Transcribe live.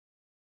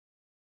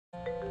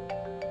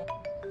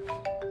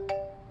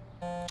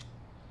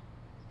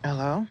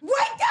Hello?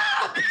 Wake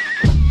up!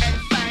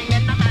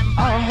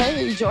 Oh,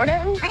 hey,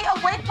 Jordan. Be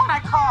awake when I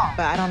call.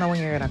 But I don't know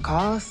when you're gonna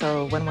call,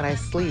 so when would I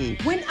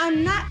sleep? When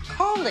I'm not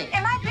calling.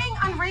 Am I being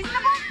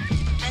unreasonable?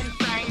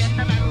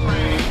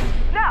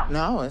 No.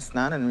 No, it's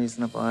not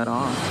unreasonable at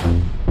all.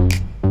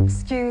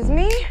 Excuse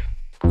me?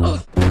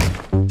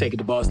 Taking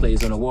the boss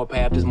ladies on a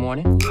warpath this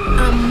morning.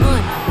 I'm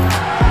money.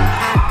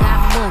 I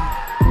got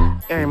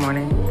money. Every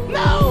morning.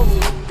 No!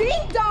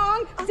 Ding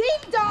dong!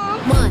 Ding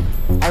dong! Money.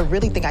 I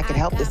really think I could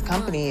help this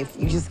company if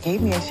you just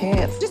gave me a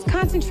chance. Just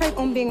concentrate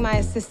on being my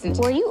assistant.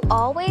 Were you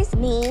always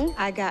mean?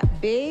 I got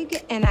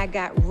big and I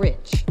got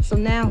rich. So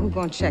now who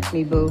gonna check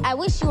me, boo? I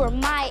wish you were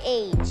my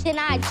age. Then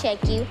I'd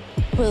check you,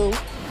 boo.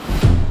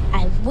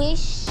 I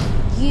wish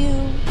you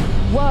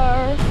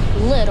were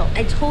little.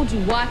 I told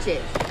you, watch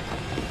it.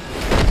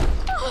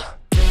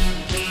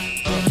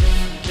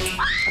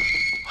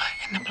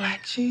 And the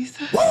black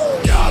Jesus?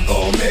 Y'all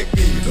gon' make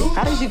me lose.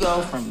 How did you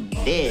go from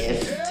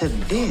this to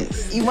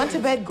this? You went to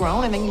bed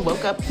grown and then you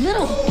woke up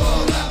Little.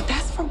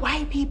 That's for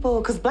white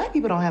people, because black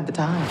people don't have the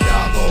time.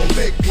 Y'all gon'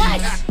 make me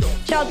What?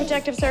 Child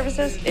Protective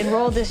Services,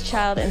 enroll this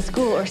child in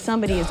school or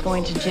somebody is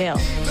going to jail.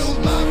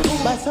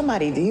 By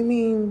somebody, do you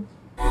mean...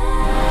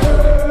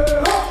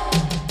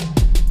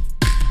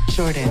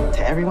 Jordan,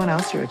 to everyone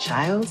else, you're a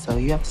child, so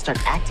you have to start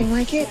acting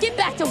like it? Get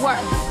back to work.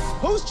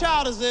 Whose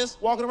child is this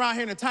walking around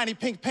here in a tiny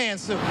pink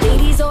pantsuit?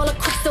 Ladies all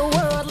across the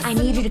world. I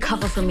need you to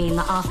cover for me in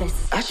the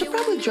office. I should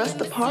probably dress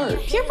the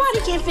part. Your body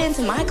can't fit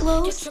into my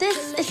clothes.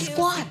 This is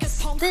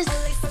squats. This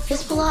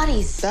is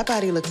Pilates. That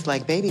body looks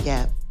like Baby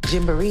Gap,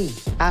 Gymboree,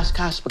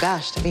 Oshkosh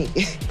Bagosh to me.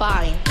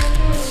 Fine.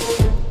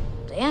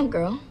 Damn,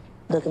 girl.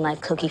 Looking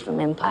like Cookie from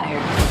Empire.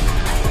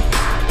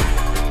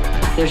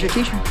 There's your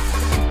teacher.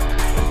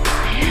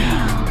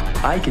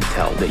 I can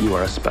tell that you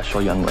are a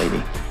special young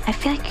lady. I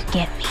feel like you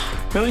get me.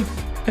 Really?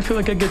 I feel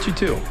like I get you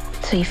too.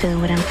 So you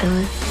feeling what I'm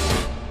feeling?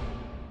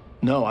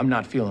 No, I'm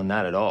not feeling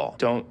that at all.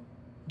 Don't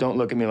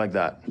look at me like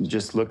that.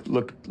 Just look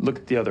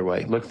the other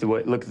way. Look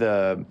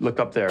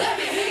up there.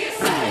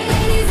 Ladies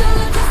all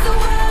across the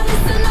world,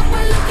 listen up,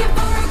 we're looking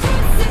for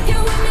recruits. If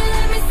you're women,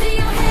 let me see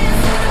your hands.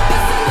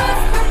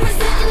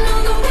 Representing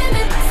all the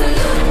women.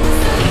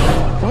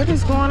 Salute. What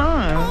is going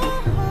on?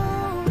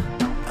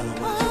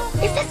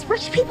 Is this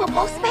rich people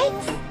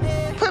Postmates?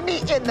 Put me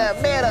in the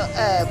middle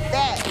of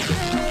that.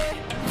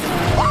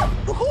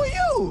 Who are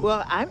you?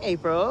 Well, I'm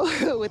April,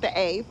 with the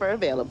A for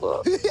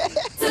available. Think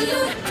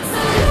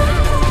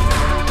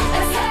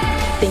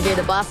you're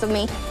the boss of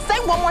me? Say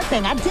one more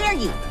thing, I dare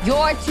you.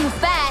 You're too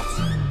fat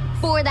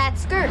for that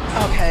skirt.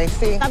 Okay,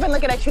 see, I've been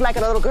looking at you like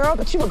a little girl,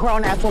 but you a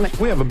grown-ass woman.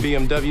 We have a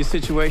BMW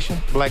situation.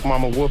 Black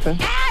mama whooping.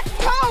 I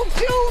told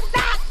you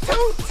not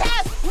to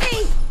test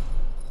me!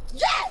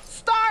 Yes!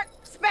 Start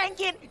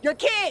spanking your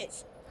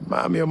kids!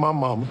 Remind me of my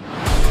mama.